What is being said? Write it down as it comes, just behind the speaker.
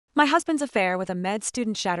My husband's affair with a med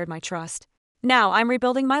student shattered my trust. Now I'm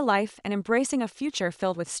rebuilding my life and embracing a future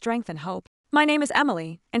filled with strength and hope. My name is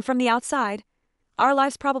Emily, and from the outside, our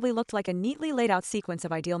lives probably looked like a neatly laid out sequence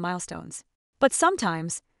of ideal milestones. But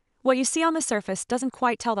sometimes, what you see on the surface doesn't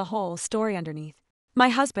quite tell the whole story underneath. My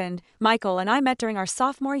husband, Michael, and I met during our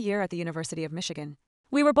sophomore year at the University of Michigan.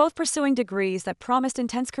 We were both pursuing degrees that promised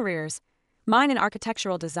intense careers, mine in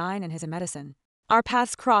architectural design and his in medicine. Our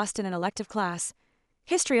paths crossed in an elective class,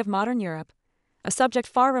 History of Modern Europe, a subject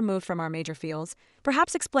far removed from our major fields,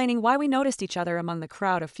 perhaps explaining why we noticed each other among the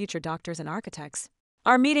crowd of future doctors and architects.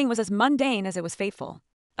 Our meeting was as mundane as it was fateful.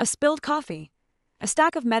 A spilled coffee, a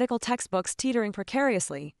stack of medical textbooks teetering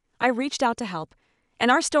precariously. I reached out to help, and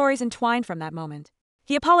our stories entwined from that moment.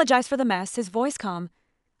 He apologized for the mess, his voice calm,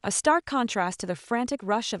 a stark contrast to the frantic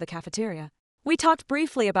rush of the cafeteria. We talked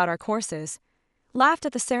briefly about our courses, laughed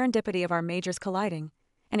at the serendipity of our majors colliding,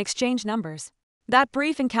 and exchanged numbers. That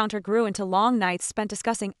brief encounter grew into long nights spent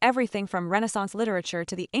discussing everything from Renaissance literature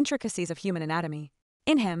to the intricacies of human anatomy.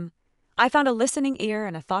 In him, I found a listening ear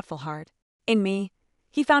and a thoughtful heart. In me,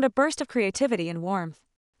 he found a burst of creativity and warmth.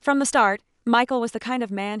 From the start, Michael was the kind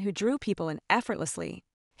of man who drew people in effortlessly.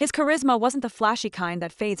 His charisma wasn't the flashy kind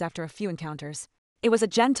that fades after a few encounters. It was a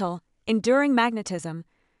gentle, enduring magnetism,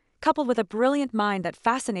 coupled with a brilliant mind that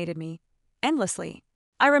fascinated me endlessly.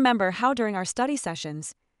 I remember how during our study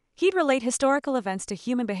sessions, he'd relate historical events to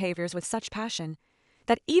human behaviors with such passion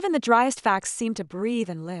that even the driest facts seemed to breathe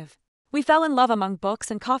and live. We fell in love among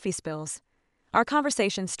books and coffee spills, our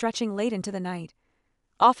conversations stretching late into the night,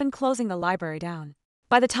 often closing the library down.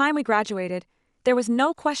 By the time we graduated, there was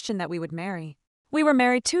no question that we would marry. We were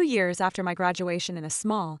married 2 years after my graduation in a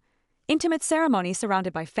small, intimate ceremony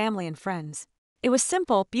surrounded by family and friends. It was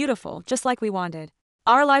simple, beautiful, just like we wanted.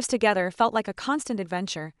 Our lives together felt like a constant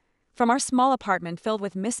adventure, from our small apartment filled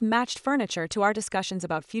with mismatched furniture to our discussions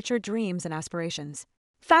about future dreams and aspirations.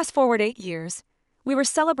 Fast forward 8 years, we were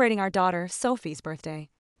celebrating our daughter, Sophie's birthday.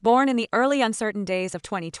 Born in the early uncertain days of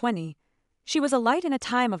 2020, she was a light in a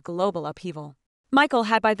time of global upheaval. Michael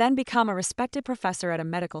had by then become a respected professor at a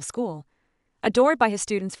medical school, adored by his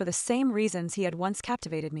students for the same reasons he had once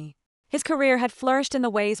captivated me. His career had flourished in the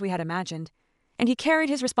ways we had imagined, and he carried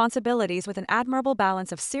his responsibilities with an admirable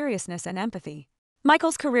balance of seriousness and empathy.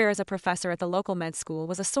 Michael's career as a professor at the local med school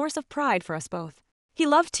was a source of pride for us both. He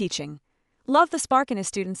loved teaching, loved the spark in his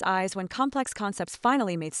students' eyes when complex concepts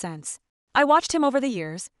finally made sense. I watched him over the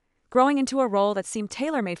years, growing into a role that seemed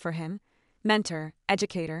tailor-made for him, mentor,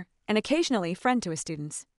 educator, and occasionally friend to his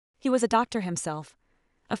students. He was a doctor himself,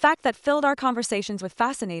 a fact that filled our conversations with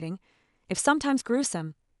fascinating, if sometimes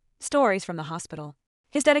gruesome, stories from the hospital.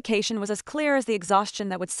 His dedication was as clear as the exhaustion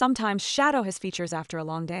that would sometimes shadow his features after a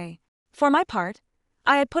long day. For my part,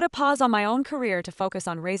 I had put a pause on my own career to focus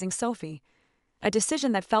on raising Sophie, a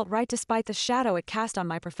decision that felt right despite the shadow it cast on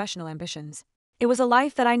my professional ambitions. It was a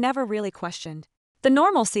life that I never really questioned. The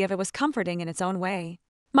normalcy of it was comforting in its own way.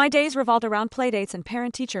 My days revolved around playdates and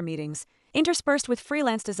parent-teacher meetings, interspersed with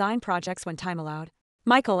freelance design projects when time allowed.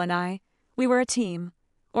 Michael and I, we were a team,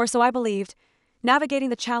 or so I believed, navigating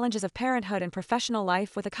the challenges of parenthood and professional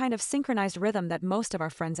life with a kind of synchronized rhythm that most of our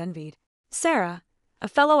friends envied. Sarah, a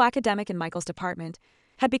fellow academic in Michael's department,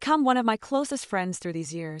 had become one of my closest friends through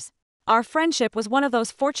these years. Our friendship was one of those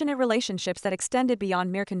fortunate relationships that extended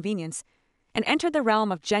beyond mere convenience and entered the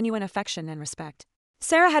realm of genuine affection and respect.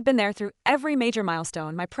 Sarah had been there through every major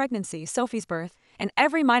milestone, my pregnancy, Sophie's birth, and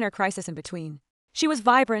every minor crisis in between. She was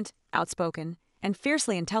vibrant, outspoken, and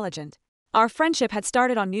fiercely intelligent. Our friendship had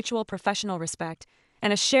started on mutual professional respect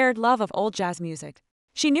and a shared love of old jazz music.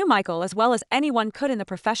 She knew Michael as well as anyone could in the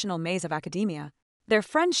professional maze of academia. Their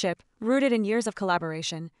friendship, rooted in years of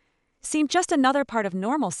collaboration, seemed just another part of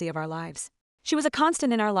normalcy of our lives. She was a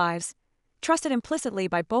constant in our lives, trusted implicitly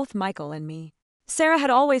by both Michael and me. Sarah had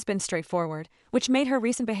always been straightforward, which made her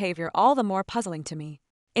recent behavior all the more puzzling to me.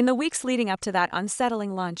 In the weeks leading up to that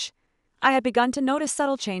unsettling lunch, I had begun to notice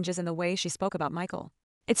subtle changes in the way she spoke about Michael.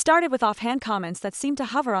 It started with offhand comments that seemed to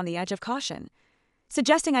hover on the edge of caution,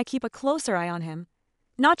 suggesting I keep a closer eye on him,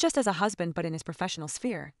 not just as a husband but in his professional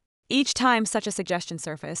sphere. Each time such a suggestion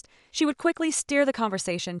surfaced, she would quickly steer the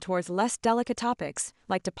conversation towards less delicate topics,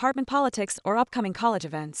 like department politics or upcoming college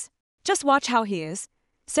events. "Just watch how he is,"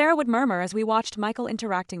 Sarah would murmur as we watched Michael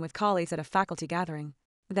interacting with colleagues at a faculty gathering.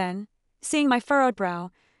 Then, seeing my furrowed brow,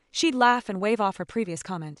 she'd laugh and wave off her previous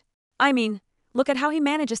comment. "I mean, look at how he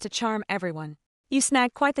manages to charm everyone. You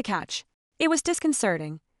snagged quite the catch." It was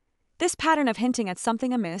disconcerting. This pattern of hinting at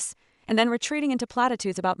something amiss and then retreating into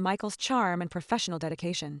platitudes about Michael's charm and professional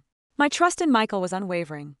dedication. My trust in Michael was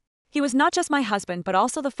unwavering. He was not just my husband but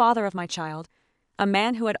also the father of my child, a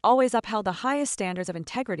man who had always upheld the highest standards of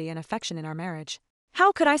integrity and affection in our marriage.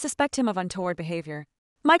 How could I suspect him of untoward behavior?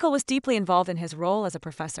 Michael was deeply involved in his role as a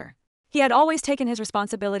professor. He had always taken his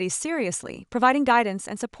responsibilities seriously, providing guidance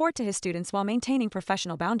and support to his students while maintaining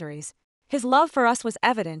professional boundaries. His love for us was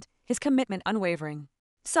evident, his commitment unwavering.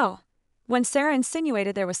 So, when Sarah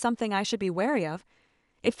insinuated there was something I should be wary of,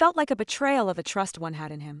 it felt like a betrayal of the trust one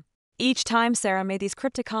had in him. Each time Sarah made these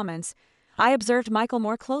cryptic comments, I observed Michael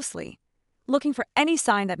more closely, looking for any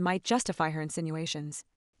sign that might justify her insinuations.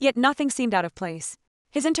 Yet nothing seemed out of place.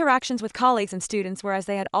 His interactions with colleagues and students were as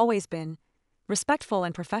they had always been, respectful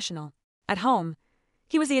and professional. At home,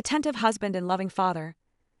 he was the attentive husband and loving father,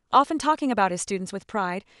 often talking about his students with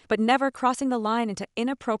pride, but never crossing the line into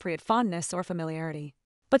inappropriate fondness or familiarity.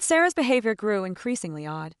 But Sarah's behavior grew increasingly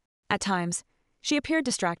odd. At times, she appeared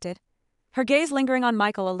distracted, her gaze lingering on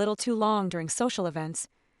Michael a little too long during social events,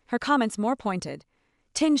 her comments more pointed,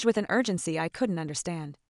 tinged with an urgency I couldn't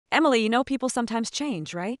understand. "Emily, you know people sometimes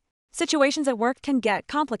change, right? Situations at work can get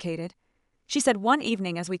complicated," she said one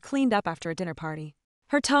evening as we cleaned up after a dinner party.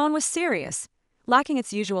 Her tone was serious, lacking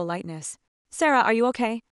its usual lightness. "Sarah, are you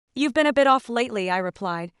okay?" "You've been a bit off lately," I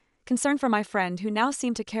replied, concerned for my friend who now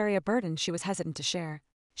seemed to carry a burden she was hesitant to share.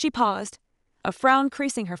 She paused, a frown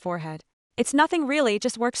creasing her forehead. "It's nothing really,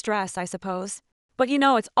 just work stress, I suppose. But you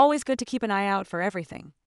know, it's always good to keep an eye out for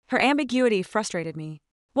everything." Her ambiguity frustrated me.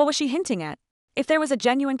 What was she hinting at? If there was a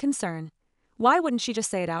genuine concern, why wouldn't she just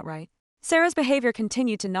say it outright? Sarah's behavior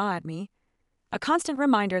continued to gnaw at me, a constant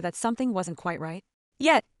reminder that something wasn't quite right.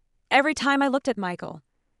 Yet, every time I looked at Michael,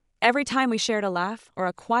 every time we shared a laugh or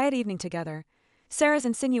a quiet evening together, Sarah's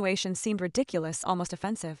insinuations seemed ridiculous, almost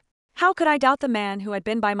offensive. How could I doubt the man who had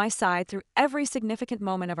been by my side through every significant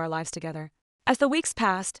moment of our lives together? As the weeks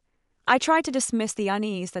passed, I tried to dismiss the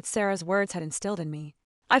unease that Sarah's words had instilled in me.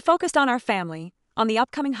 I focused on our family, on the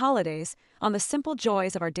upcoming holidays, on the simple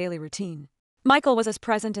joys of our daily routine. Michael was as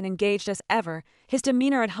present and engaged as ever, his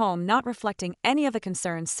demeanor at home not reflecting any of the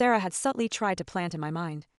concerns Sarah had subtly tried to plant in my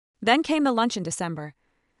mind. Then came the lunch in December,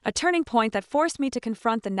 a turning point that forced me to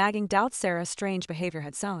confront the nagging doubts Sarah's strange behavior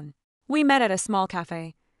had sown. We met at a small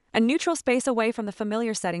cafe, a neutral space away from the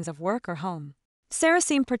familiar settings of work or home. Sarah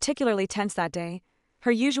seemed particularly tense that day,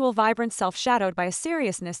 her usual vibrant self shadowed by a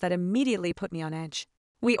seriousness that immediately put me on edge.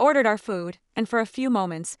 We ordered our food, and for a few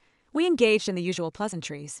moments, we engaged in the usual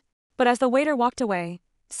pleasantries. But as the waiter walked away,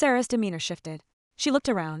 Sarah's demeanor shifted. She looked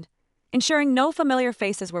around, ensuring no familiar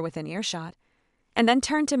faces were within earshot, and then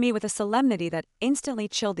turned to me with a solemnity that instantly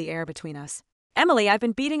chilled the air between us. "Emily, I've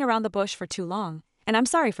been beating around the bush for too long, and I'm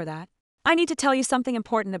sorry for that. I need to tell you something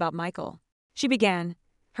important about Michael," she began,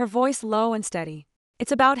 her voice low and steady.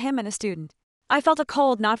 "It's about him and a student." I felt a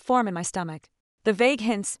cold knot form in my stomach. The vague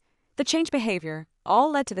hints, the changed behavior,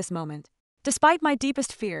 all led to this moment. Despite my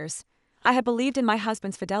deepest fears, I had believed in my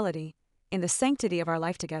husband's fidelity, in the sanctity of our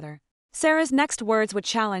life together. Sarah's next words would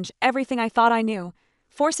challenge everything I thought I knew,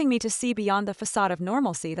 forcing me to see beyond the facade of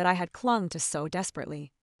normalcy that I had clung to so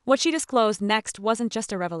desperately. What she disclosed next wasn't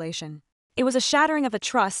just a revelation. It was a shattering of the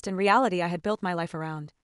trust and reality I had built my life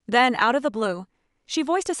around. Then, out of the blue, she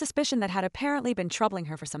voiced a suspicion that had apparently been troubling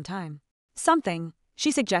her for some time. Something,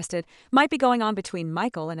 she suggested, might be going on between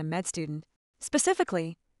Michael and a med student.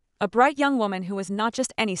 Specifically, a bright young woman who was not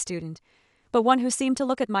just any student, but one who seemed to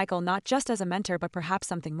look at Michael not just as a mentor but perhaps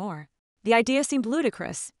something more. The idea seemed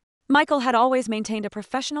ludicrous. Michael had always maintained a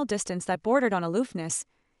professional distance that bordered on aloofness,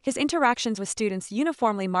 his interactions with students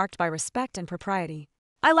uniformly marked by respect and propriety.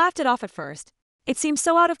 I laughed it off at first. It seemed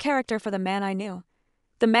so out of character for the man I knew,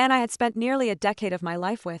 the man I had spent nearly a decade of my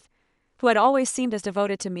life with, who had always seemed as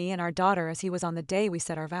devoted to me and our daughter as he was on the day we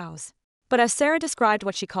said our vows. But as Sarah described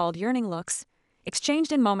what she called yearning looks,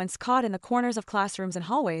 exchanged in moments caught in the corners of classrooms and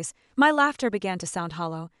hallways, my laughter began to sound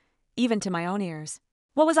hollow, even to my own ears.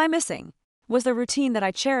 What was I missing? Was the routine that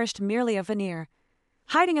I cherished merely a veneer,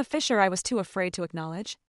 hiding a fissure I was too afraid to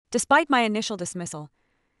acknowledge? Despite my initial dismissal,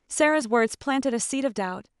 Sarah's words planted a seed of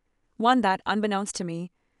doubt, one that, unbeknownst to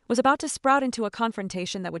me, was about to sprout into a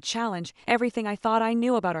confrontation that would challenge everything I thought I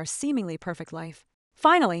knew about our seemingly perfect life.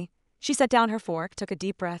 Finally, she set down her fork, took a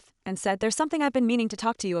deep breath, and said, "There's something I've been meaning to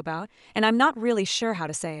talk to you about, and I'm not really sure how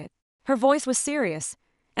to say it." Her voice was serious,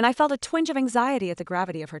 and I felt a twinge of anxiety at the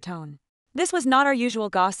gravity of her tone. This was not our usual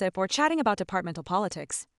gossip or chatting about departmental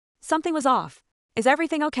politics. Something was off. "Is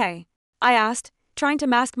everything okay?" I asked, trying to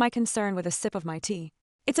mask my concern with a sip of my tea.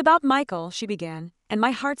 "It's about Michael," she began, and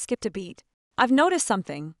my heart skipped a beat. "I've noticed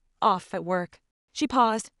something off at work." She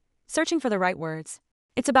paused, searching for the right words.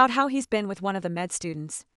 "It's about how he's been with one of the med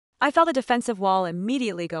students." I felt a defensive wall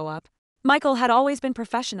immediately go up. Michael had always been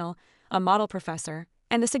professional, a model professor,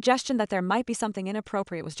 and the suggestion that there might be something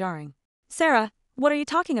inappropriate was jarring. "Sarah, What are you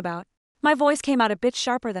talking about? My voice came out a bit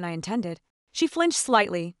sharper than I intended. She flinched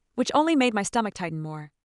slightly, which only made my stomach tighten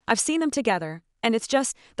more. I've seen them together, and it's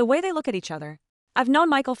just the way they look at each other. I've known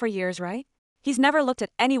Michael for years, right? He's never looked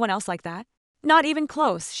at anyone else like that. Not even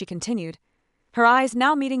close, she continued, her eyes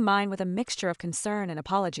now meeting mine with a mixture of concern and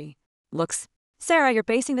apology. Looks? Sarah, you're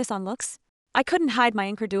basing this on looks? I couldn't hide my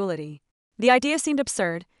incredulity. The idea seemed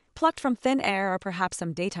absurd, plucked from thin air or perhaps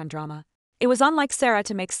some daytime drama. It was unlike Sarah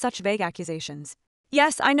to make such vague accusations.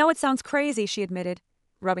 Yes, I know it sounds crazy, she admitted,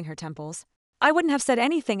 rubbing her temples. I wouldn't have said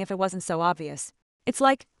anything if it wasn't so obvious. It's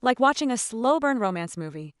like watching a slow-burn romance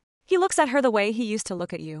movie. He looks at her the way he used to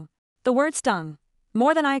look at you. The word stung,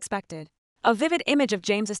 more than I expected. A vivid image of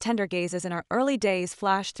James's tender gazes in our early days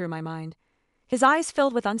flashed through my mind. His eyes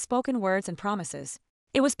filled with unspoken words and promises.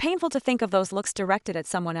 It was painful to think of those looks directed at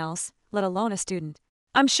someone else, let alone a student.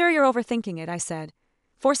 I'm sure you're overthinking it, I said,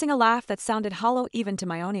 forcing a laugh that sounded hollow even to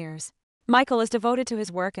my own ears. Michael is devoted to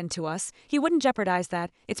his work and to us. He wouldn't jeopardize that.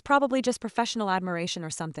 It's probably just professional admiration or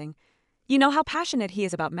something. You know how passionate he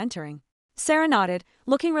is about mentoring. Sarah nodded,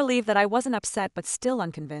 looking relieved that I wasn't upset but still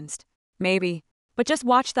unconvinced. Maybe. But just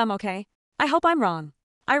watch them, okay? I hope I'm wrong.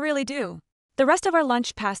 I really do. The rest of our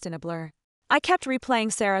lunch passed in a blur. I kept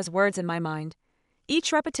replaying Sarah's words in my mind,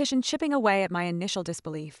 each repetition chipping away at my initial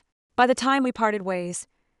disbelief. By the time we parted ways,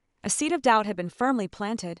 a seed of doubt had been firmly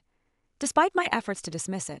planted, despite my efforts to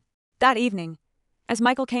dismiss it. That evening, as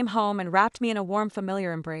Michael came home and wrapped me in a warm,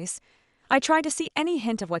 familiar embrace, I tried to see any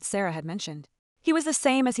hint of what Sarah had mentioned. He was the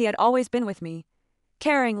same as he had always been with me,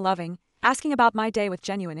 caring, loving, asking about my day with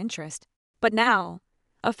genuine interest. But now,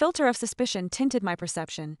 a filter of suspicion tinted my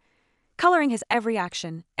perception, coloring his every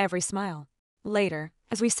action, every smile. Later,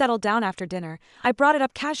 as we settled down after dinner, I brought it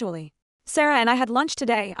up casually. Sarah and I had lunch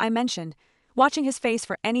today, I mentioned, watching his face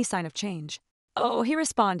for any sign of change. Oh, he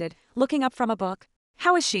responded, looking up from a book.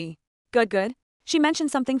 How is she? Good. She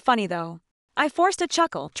mentioned something funny though. I forced a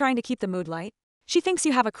chuckle, trying to keep the mood light. She thinks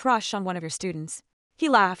you have a crush on one of your students. He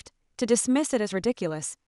laughed, to dismiss it as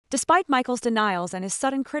ridiculous. Despite Michael's denials and his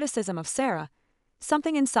sudden criticism of Sarah,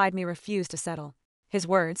 something inside me refused to settle. His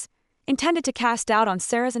words, intended to cast doubt on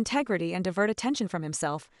Sarah's integrity and divert attention from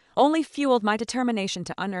himself, only fueled my determination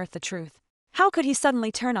to unearth the truth. How could he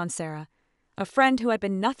suddenly turn on Sarah, a friend who had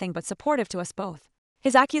been nothing but supportive to us both?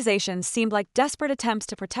 His accusations seemed like desperate attempts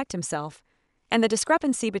to protect himself, and the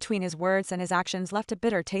discrepancy between his words and his actions left a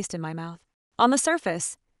bitter taste in my mouth. On the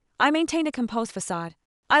surface, I maintained a composed facade.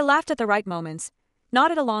 I laughed at the right moments,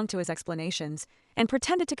 nodded along to his explanations, and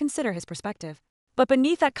pretended to consider his perspective. But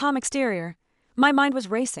beneath that calm exterior, my mind was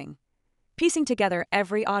racing, piecing together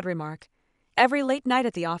every odd remark, every late night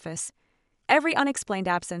at the office, every unexplained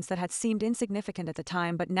absence that had seemed insignificant at the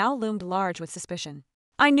time but now loomed large with suspicion.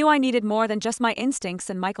 I knew I needed more than just my instincts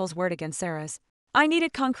and Michael's word against Sarah's. I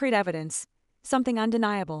needed concrete evidence, something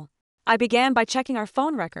undeniable. I began by checking our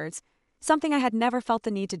phone records, something I had never felt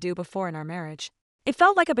the need to do before in our marriage. It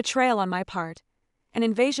felt like a betrayal on my part, an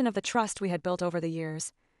invasion of the trust we had built over the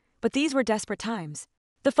years. But these were desperate times.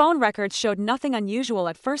 The phone records showed nothing unusual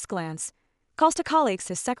at first glance, calls to colleagues,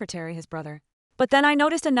 his secretary, his brother. But then I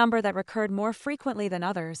noticed a number that recurred more frequently than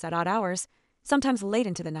others at odd hours, sometimes late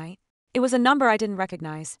into the night. It was a number I didn't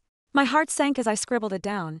recognize. My heart sank as I scribbled it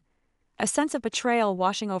down, a sense of betrayal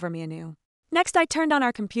washing over me anew. Next, I turned on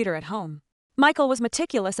our computer at home. Michael was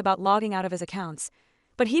meticulous about logging out of his accounts,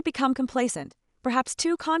 but he'd become complacent, perhaps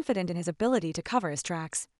too confident in his ability to cover his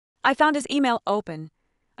tracks. I found his email open,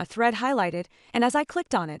 a thread highlighted, and as I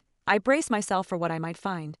clicked on it, I braced myself for what I might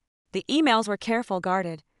find. The emails were careful,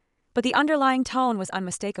 guarded, but the underlying tone was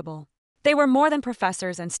unmistakable. They were more than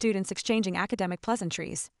professors and students exchanging academic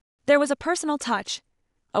pleasantries. There was a personal touch,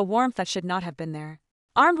 a warmth that should not have been there.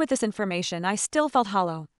 Armed with this information, I still felt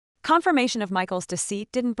hollow. Confirmation of Michael's deceit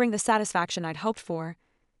didn't bring the satisfaction I'd hoped for.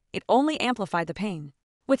 It only amplified the pain.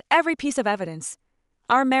 With every piece of evidence,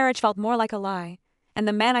 our marriage felt more like a lie, and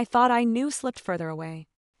the man I thought I knew slipped further away.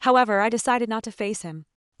 However, I decided not to face him.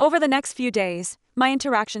 Over the next few days, my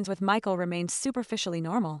interactions with Michael remained superficially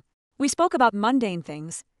normal. We spoke about mundane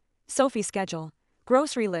things, Sophie's schedule,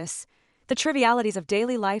 grocery lists, the trivialities of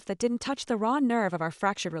daily life that didn't touch the raw nerve of our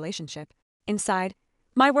fractured relationship. Inside,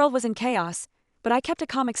 my world was in chaos, but I kept a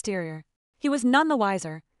calm exterior. He was none the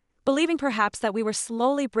wiser, believing perhaps that we were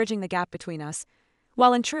slowly bridging the gap between us,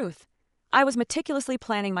 while in truth, I was meticulously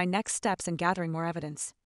planning my next steps and gathering more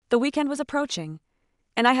evidence. The weekend was approaching,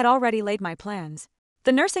 and I had already laid my plans.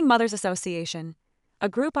 The Nursing Mothers Association, a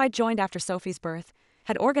group I joined after Sophie's birth,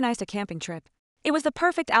 had organized a camping trip. It was the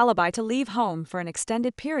perfect alibi to leave home for an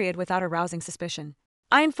extended period without arousing suspicion.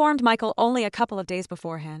 I informed Michael only a couple of days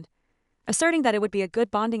beforehand, asserting that it would be a good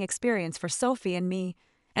bonding experience for Sophie and me,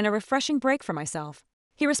 and a refreshing break for myself.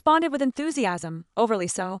 He responded with enthusiasm, overly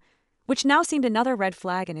so, which now seemed another red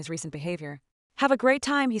flag in his recent behavior. "Have a great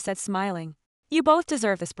time," he said, smiling. "You both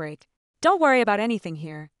deserve this break. Don't worry about anything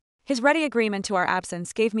here." His ready agreement to our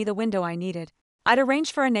absence gave me the window I needed. I'd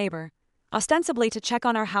arranged for a neighbor, ostensibly to check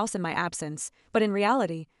on our house in my absence, but in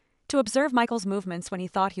reality, to observe Michael's movements when he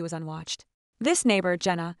thought he was unwatched. This neighbor,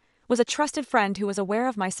 Jenna, was a trusted friend who was aware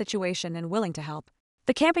of my situation and willing to help.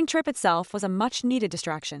 The camping trip itself was a much-needed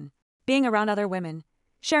distraction. Being around other women,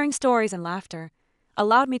 sharing stories and laughter,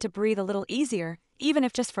 allowed me to breathe a little easier, even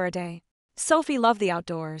if just for a day. Sophie loved the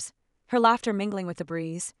outdoors, her laughter mingling with the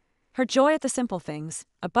breeze, her joy at the simple things,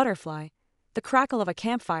 a butterfly, the crackle of a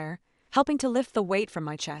campfire, helping to lift the weight from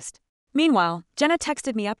my chest. Meanwhile, Jenna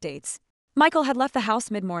texted me updates. Michael had left the house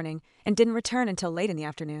mid-morning and didn't return until late in the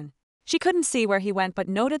afternoon. She couldn't see where he went but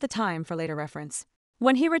noted the time for later reference.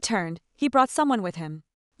 When he returned, he brought someone with him.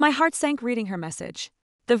 My heart sank reading her message.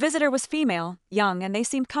 The visitor was female, young, and they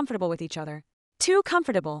seemed comfortable with each other. Too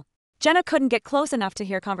comfortable. Jenna couldn't get close enough to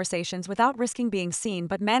hear conversations without risking being seen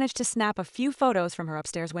but managed to snap a few photos from her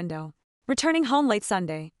upstairs window. Returning home late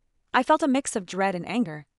Sunday, I felt a mix of dread and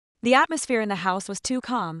anger. The atmosphere in the house was too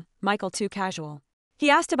calm, Michael too casual. He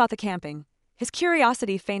asked about the camping, his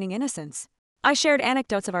curiosity feigning innocence. I shared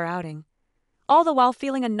anecdotes of our outing, all the while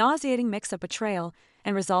feeling a nauseating mix of betrayal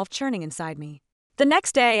and resolve churning inside me. The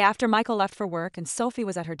next day, after Michael left for work and Sophie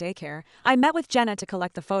was at her daycare, I met with Jenna to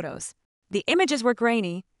collect the photos. The images were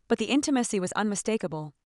grainy, but the intimacy was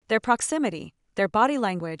unmistakable. Their proximity, their body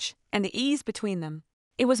language, and the ease between them.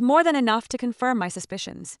 It was more than enough to confirm my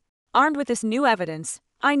suspicions. Armed with this new evidence,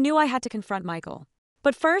 I knew I had to confront Michael.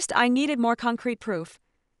 But first, I needed more concrete proof,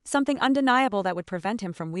 something undeniable that would prevent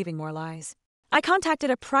him from weaving more lies. I contacted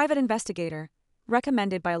a private investigator,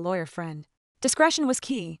 recommended by a lawyer friend. Discretion was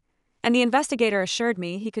key, and the investigator assured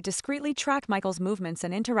me he could discreetly track Michael's movements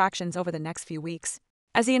and interactions over the next few weeks.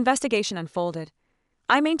 As the investigation unfolded,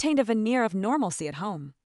 I maintained a veneer of normalcy at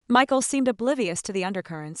home. Michael seemed oblivious to the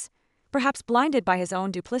undercurrents, perhaps blinded by his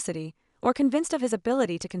own duplicity or convinced of his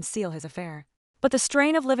ability to conceal his affair. But the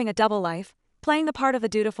strain of living a double life, playing the part of the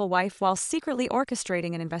dutiful wife while secretly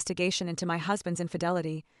orchestrating an investigation into my husband's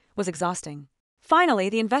infidelity, was exhausting. Finally,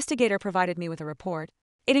 the investigator provided me with a report.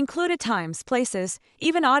 It included times, places,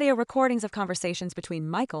 even audio recordings of conversations between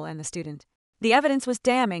Michael and the student. The evidence was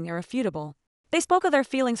damning, irrefutable. They spoke of their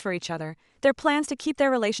feelings for each other, their plans to keep their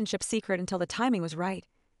relationship secret until the timing was right,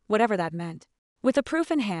 whatever that meant. With the proof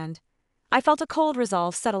in hand, I felt a cold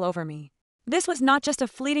resolve settle over me. This was not just a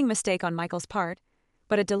fleeting mistake on Michael's part,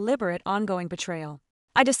 but a deliberate, ongoing betrayal.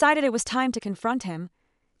 I decided it was time to confront him,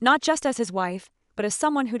 not just as his wife, but as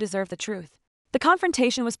someone who deserved the truth. The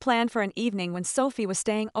confrontation was planned for an evening when Sophie was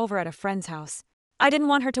staying over at a friend's house. I didn't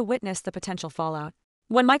want her to witness the potential fallout.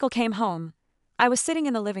 When Michael came home, I was sitting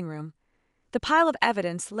in the living room, the pile of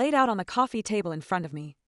evidence laid out on the coffee table in front of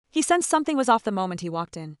me. He sensed something was off the moment he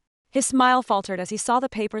walked in. His smile faltered as he saw the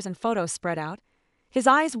papers and photos spread out, his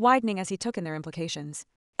eyes widening as he took in their implications.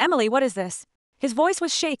 "Emily, what is this?" His voice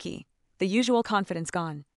was shaky, the usual confidence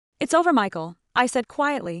gone. "It's over, Michael," I said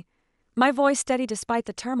quietly, my voice steady despite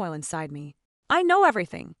the turmoil inside me. "I know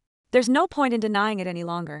everything. There's no point in denying it any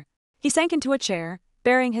longer." He sank into a chair,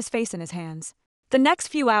 burying his face in his hands. The next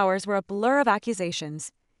few hours were a blur of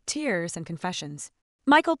accusations, tears, and confessions.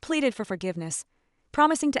 Michael pleaded for forgiveness,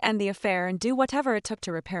 promising to end the affair and do whatever it took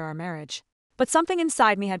to repair our marriage. But something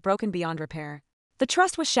inside me had broken beyond repair. The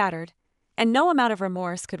trust was shattered, and no amount of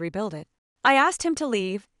remorse could rebuild it. I asked him to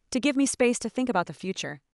leave, to give me space to think about the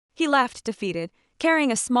future. He left, defeated,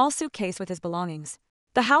 carrying a small suitcase with his belongings.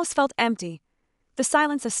 The house felt empty, the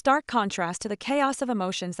silence a stark contrast to the chaos of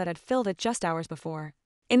emotions that had filled it just hours before.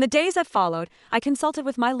 In the days that followed, I consulted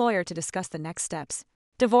with my lawyer to discuss the next steps.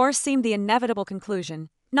 Divorce seemed the inevitable conclusion,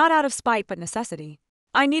 not out of spite but necessity.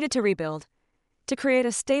 I needed to rebuild, to create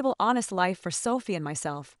a stable, honest life for Sophie and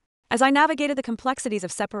myself. As I navigated the complexities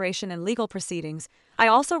of separation and legal proceedings, I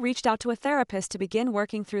also reached out to a therapist to begin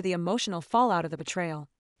working through the emotional fallout of the betrayal.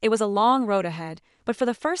 It was a long road ahead, but for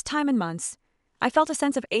the first time in months, I felt a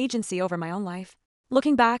sense of agency over my own life.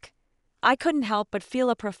 Looking back, I couldn't help but feel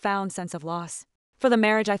a profound sense of loss. For the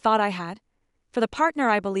marriage I thought I had, for the partner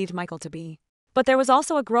I believed Michael to be. But there was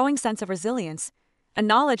also a growing sense of resilience, a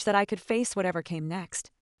knowledge that I could face whatever came next.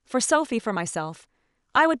 For Sophie, for myself,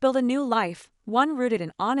 I would build a new life, one rooted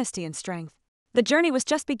in honesty and strength. The journey was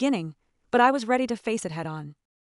just beginning, but I was ready to face it head on.